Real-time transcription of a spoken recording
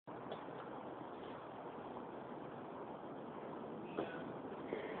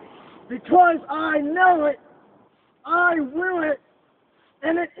Because I know it, I will it,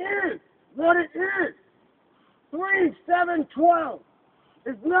 and it is what it is. 3712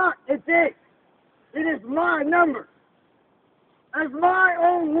 is not a date. It is my number. As my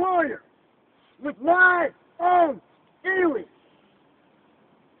own lawyer, with my own feelings,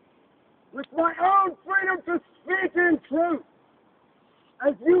 with my own freedom to speak in truth,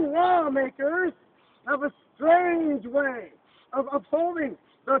 as you lawmakers have a strange way of upholding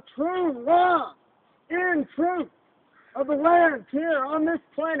the true law in truth of the land here on this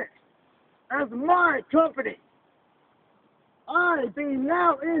planet, as my company, I, being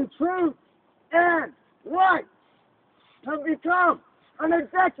now in truth and right, have become an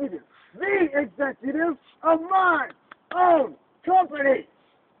executive, the executive of my own company,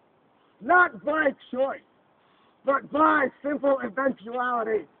 not by choice, but by simple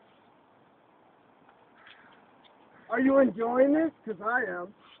eventuality. Are you enjoying this? Because I am.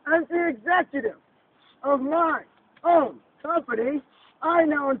 As the executive of my own company, I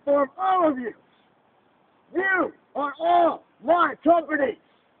now inform all of you. You are all my company.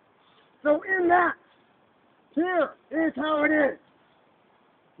 So in that, here is how it is.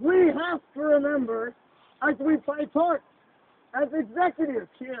 We have to remember, as we play parts, as executives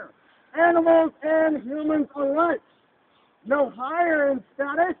here, animals and humans alike, no higher in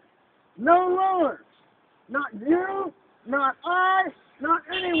status, no lower. Not you, not I, not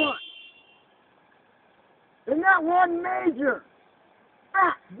anyone. And that one major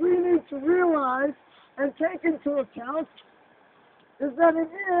fact we need to realize and take into account is that it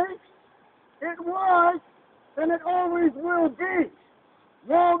is, it was, and it always will be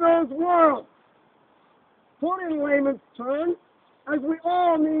Waldo's world. Put in layman's terms, as we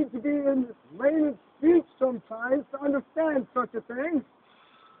all need to be in layman's speech sometimes to understand such a thing,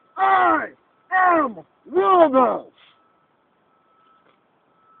 I am Waldo.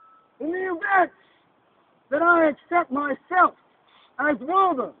 In the event that I accept myself as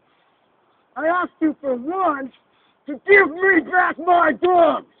Waldo, I ask you for one to give me back my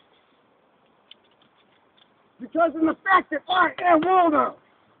dogs. Because in the fact that I am Waldo,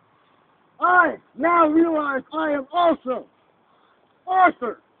 I now realize I am also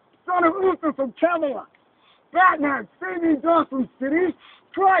Arthur, son of Uther from Camelot, Batman saving Gotham City,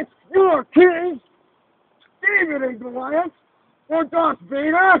 Christ your king, David and Goliath, or Darth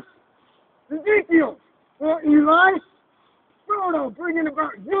Vader, Ezekiel or Eli, Frodo bringing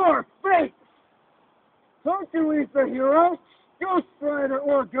about your fate, Hercules the hero, Ghost Rider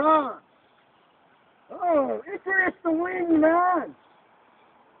or God, oh, Icarus the winged man,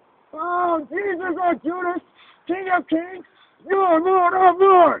 oh, Jesus or Judas, King of Kings, your Lord of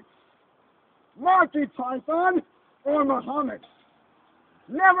Lords, Monty Python or Muhammad,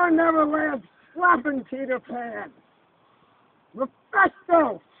 Never Neverland, Flapping Peter Pan,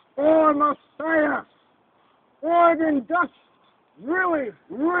 Mephisto or Messiah, Oregon Ducks, really,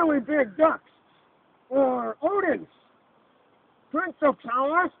 really big ducks, or Odin, Prince of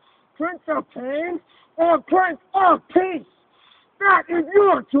Power, Prince of Pain, or Prince of Peace. That is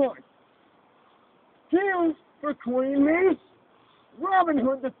your choice. Q for Queen Me, Robin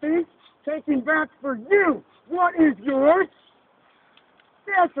Hood the Thief, taking back for you what is yours.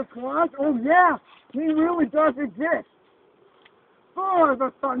 Santa Claus, oh yeah, he really does exist. For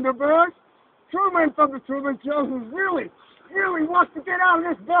the Thunderbirds, Truman from the Truman Show, who really, really wants to get out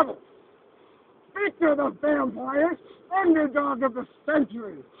of this bubble. Victor the Vampire, underdog of the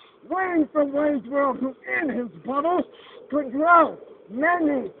century, Wayne from Wayne's World, who in his bubble could grow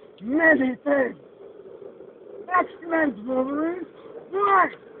many, many things. X-Men's Wolverine, why,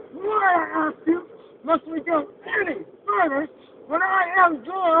 I ask you, must we go any further when I am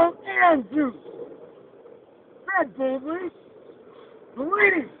Zorro and Zeus? Red Wolverine, the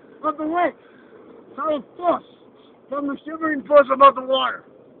lady of the lake, held forth from the shivering bosom of the water.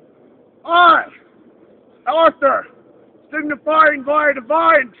 I, Arthur, signifying by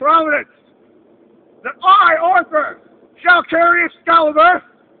divine providence that I, Arthur, shall carry Excalibur.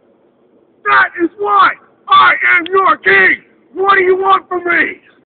 That is why I am your king. What do you want from me?